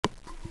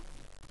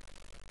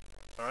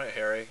All right,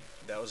 Harry,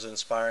 that was an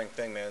inspiring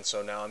thing, man.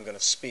 So now I'm going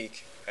to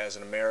speak as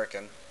an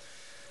American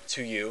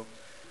to you.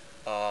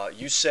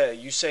 You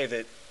say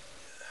that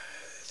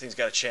things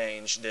got to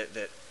change.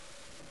 That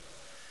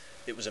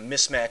it was a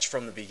mismatch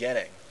from the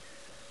beginning,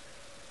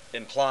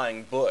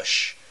 implying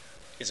Bush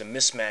is a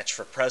mismatch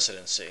for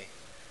presidency.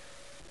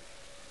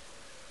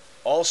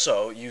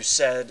 Also, you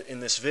said in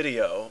this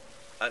video,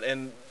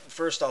 and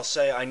first I'll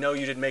say I know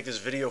you didn't make this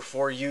video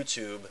for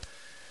YouTube.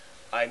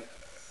 I,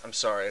 I'm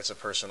sorry, it's a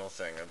personal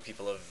thing.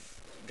 People have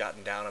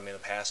gotten down on me in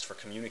the past for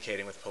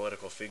communicating with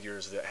political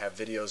figures that have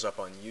videos up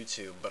on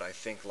YouTube, but I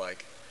think,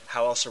 like,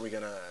 how else are we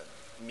gonna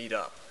meet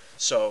up?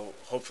 So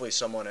hopefully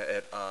someone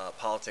at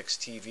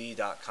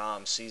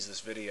politicstv.com sees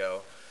this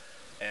video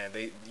and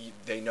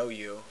they know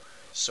you,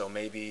 so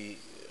maybe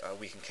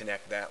we can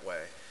connect that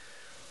way,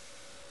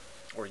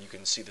 or you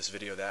can see this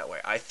video that way.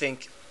 I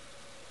think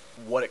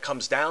what it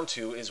comes down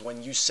to is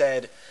when you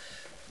said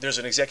there's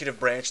an executive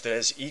branch that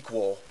has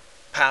equal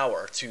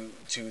power to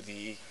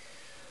the,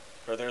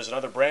 or there's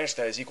another branch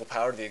that has equal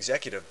power to the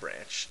executive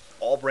branch.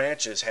 All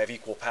branches have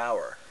equal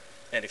power.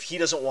 And if he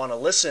doesn't want to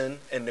listen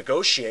and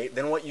negotiate,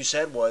 then what you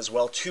said was,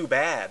 well, too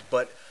bad.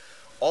 But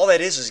all that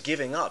is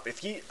giving up. If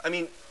he, I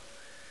mean,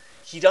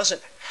 he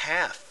doesn't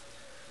have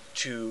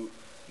to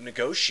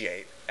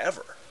negotiate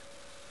ever,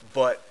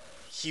 but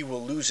he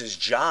will lose his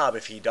job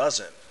if he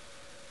doesn't.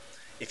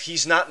 If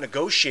he's not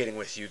negotiating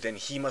with you, then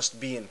he must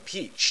be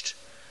impeached.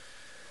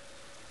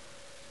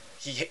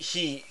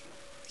 He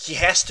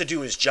has to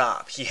do his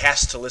job. He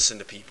has to listen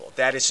to people.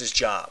 That is his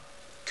job.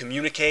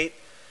 Communicate,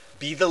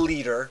 be the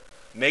leader,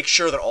 make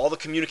sure that all the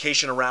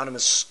communication around him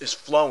is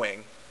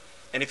flowing.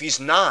 And if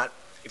he's not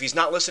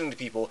listening to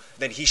people,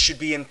 then he should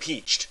be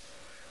impeached.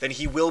 Then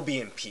he will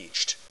be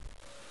impeached.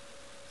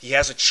 He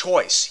has a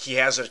choice. He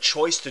has a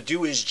choice to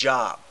do his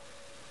job.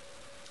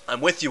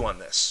 I'm with you on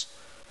this.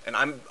 And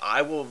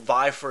I will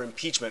vie for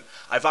impeachment.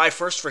 I vie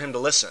first for him to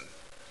listen,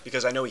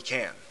 because I know he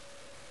can.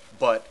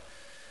 But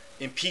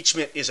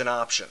impeachment is an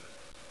option.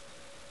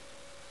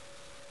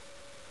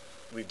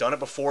 We've done it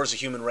before as a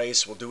human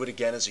race. We'll do it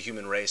again as a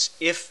human race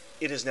if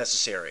it is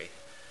necessary.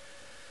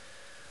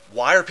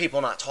 Why are people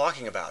not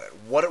talking about it?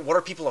 What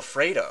are people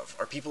afraid of?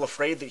 Are people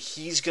afraid that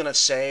he's going to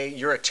say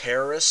you're a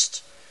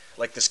terrorist?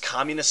 Like this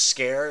communist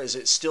scare, is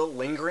it still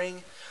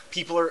lingering?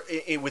 People are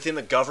within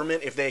the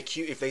government, if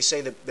they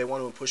say that they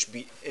want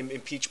to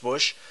impeach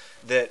Bush,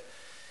 that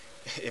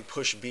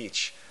push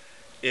beach.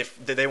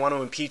 If they want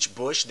to impeach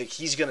Bush, that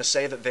he's going to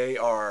say that they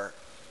are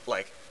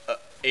like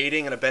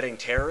aiding and abetting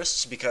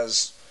terrorists,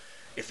 because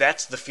if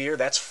that's the fear,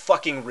 that's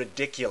fucking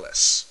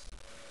ridiculous.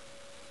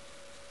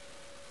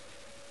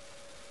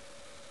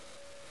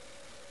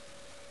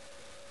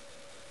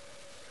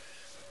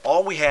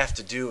 All we have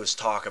to do is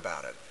talk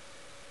about it.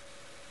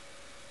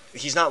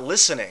 He's not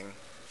listening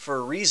for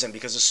a reason,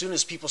 because as soon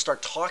as people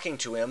start talking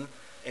to him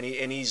and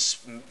he's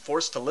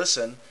forced to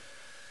listen,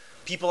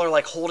 people are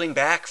like holding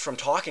back from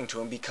talking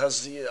to him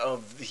because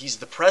he's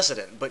the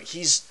president, but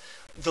he's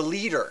the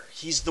leader.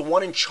 He's the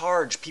one in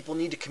charge. People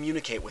need to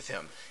communicate with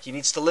him. He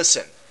needs to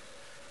listen,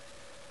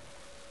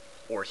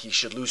 or he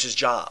should lose his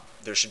job.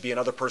 There should be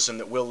another person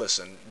that will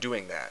listen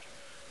doing that,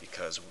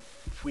 because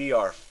we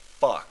are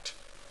fucked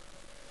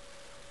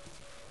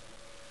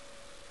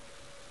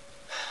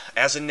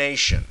as a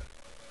nation.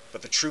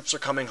 But the troops are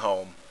coming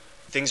home.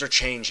 Things are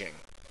changing.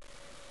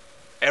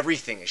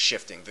 Everything is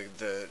shifting.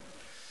 The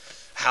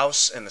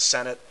House and the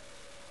Senate.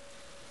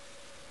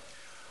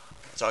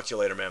 Talk to you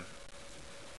later, man.